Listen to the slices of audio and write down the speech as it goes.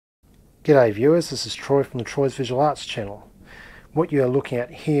G'day viewers, this is Troy from the Troy's Visual Arts channel. What you are looking at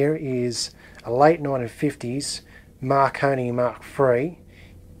here is a late 1950s Marconi MKIII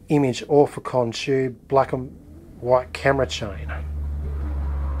image orthicon tube black and white camera chain.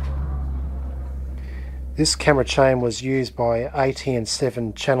 This camera chain was used by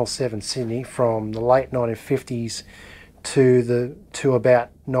ATN-7 Channel 7 Sydney from the late 1950s to about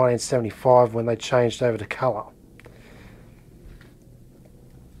 1975 when they changed over to colour.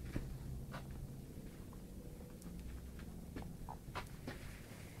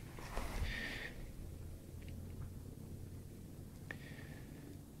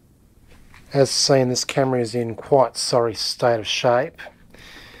 As seen, this camera is in quite sorry state of shape,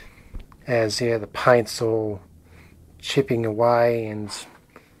 as the paint's all chipping away and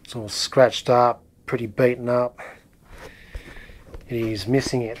it's all scratched up, pretty beaten up. It is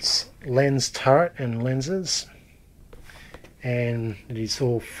missing its lens turret and lenses, and it is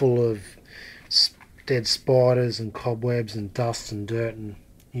all full of dead spiders and cobwebs and dust and dirt and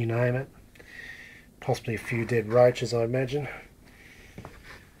you name it. Possibly a few dead roaches, I imagine,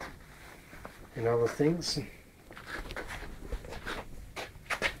 and other things.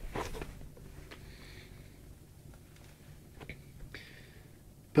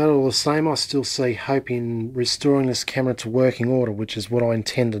 But all the same, I still see hope in restoring this camera to working order, which is what I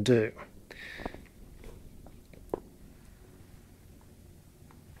intend to do.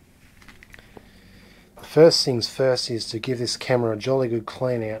 The first things first is to give this camera a jolly good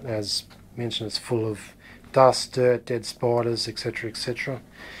clean out. As mentioned, it's full of dust, dirt, dead spiders, etc, etc.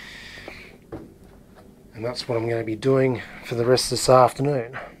 And that's what I'm going to be doing for the rest of this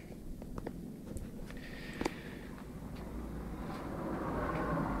afternoon.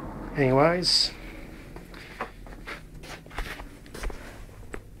 Anyways,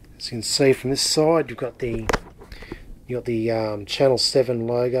 as you can see from this side, you've got the Channel 7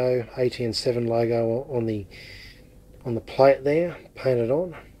 logo, ATN-7 logo on the plate there, painted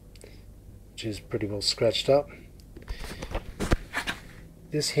on, which is pretty well scratched up.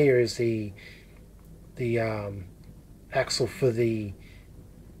 This here is the axle for the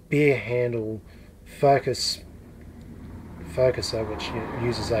beer handle focuser, which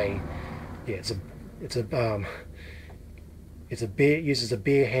uses uses a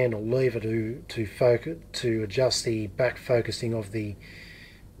beer handle lever to adjust the back focusing of the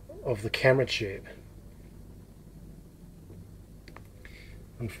camera tube.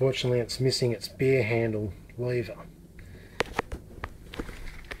 Unfortunately, it's missing its beer handle lever.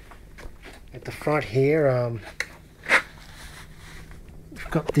 At the front here, we've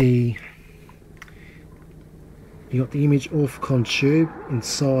got the image orthicon tube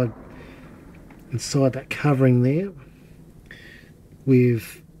inside that covering there,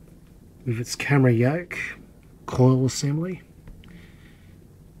 with its camera yoke, coil assembly.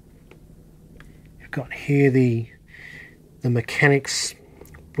 You've got here the mechanics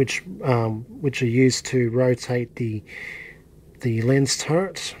which are used to rotate the lens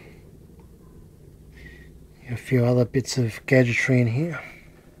turret. A few other bits of gadgetry in here.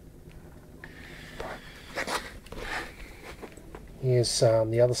 Here's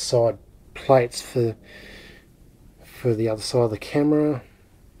the other side plates for the other side of the camera.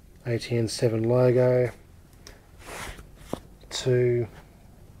 ATN-7 logo.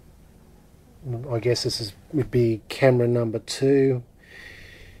 I guess this would be camera number 2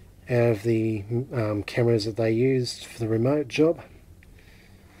 out of the cameras that they used for the remote job.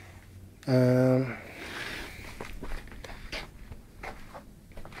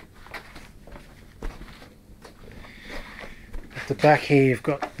 At the back here, you've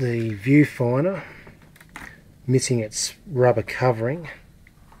got the viewfinder, missing its rubber covering,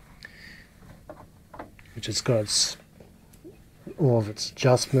 which has got all of its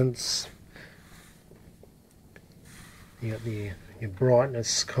adjustments. You got your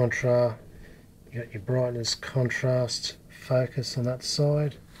brightness, contrast. You got your brightness, contrast, focus on that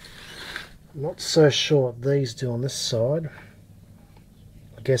side. I'm not so sure what these do on this side.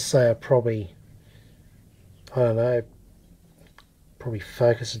 I guess they are probably, I don't know, probably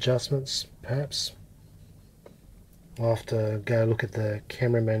focus adjustments, perhaps. I'll have to go look at the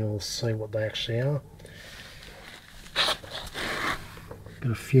camera manual to see what they actually are.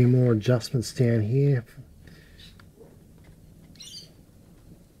 Got a few more adjustments down here.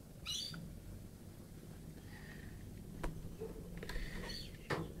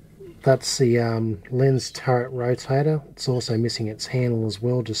 That's the lens turret rotator. It's also missing its handle as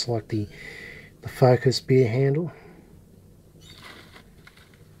well, just like the focus beer handle.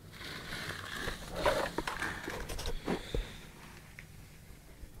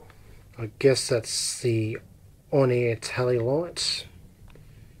 I guess that's the on-air tally light.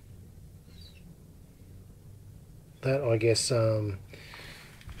 that I guess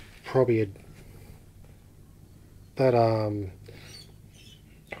probably that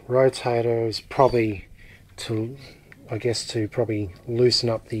rotator is probably to, I guess, to probably loosen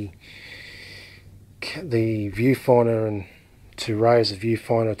up the viewfinder and to raise the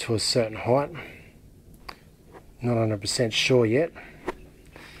viewfinder to a certain height. Not 100% sure yet.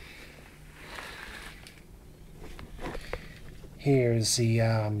 Here is the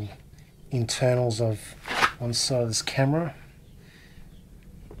internals of one side of this camera,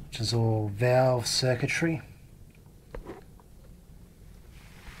 which is all valve circuitry.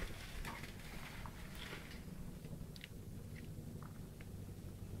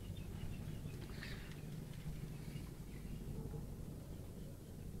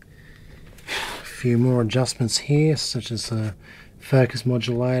 A few more adjustments here, such as the focus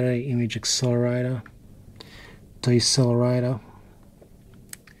modulator, image accelerator, decelerator.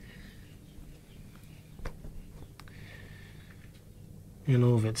 And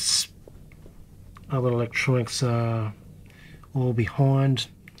all of its other electronics are all behind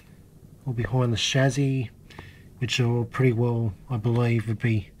the chassis, which are all pretty well, I believe, would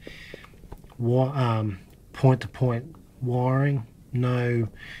be point-to-point wiring. No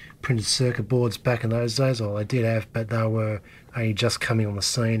printed circuit boards back in those days. Well, they did have, but they were only just coming on the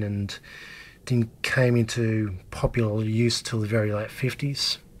scene and came into popular use till the very late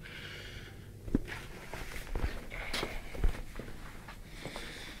 50s.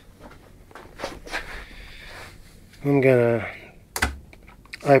 I'm going to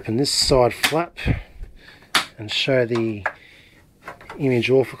open this side flap and show the image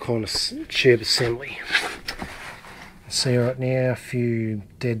orthicon tube assembly. See right now a few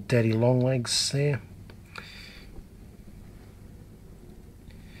dead daddy long legs there.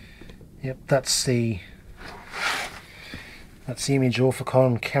 Yep, that's the image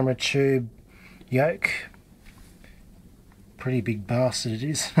orthicon camera tube yoke. Pretty big bastard it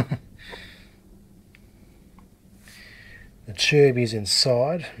is. The tube is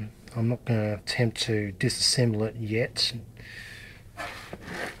inside. I'm not going to attempt to disassemble it yet.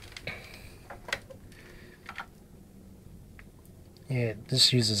 Yeah,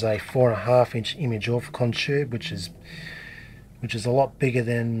 this uses a 4.5-inch image orthicon tube, which is a lot bigger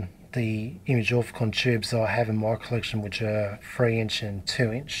than the image orthicon tubes I have in my collection, which are 3-inch and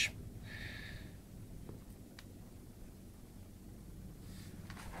 2-inch.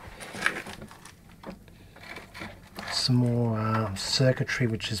 Some more circuitry,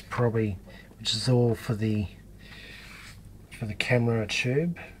 which is all for the camera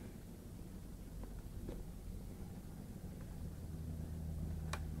tube.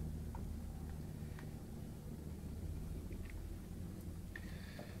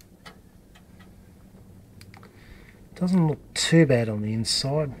 Doesn't look too bad on the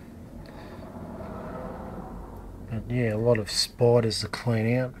inside, but yeah, a lot of spiders to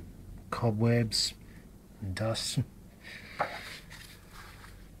clean out, cobwebs and dust.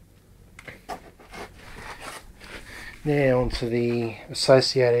 Now onto the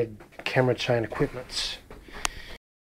associated camera chain equipment.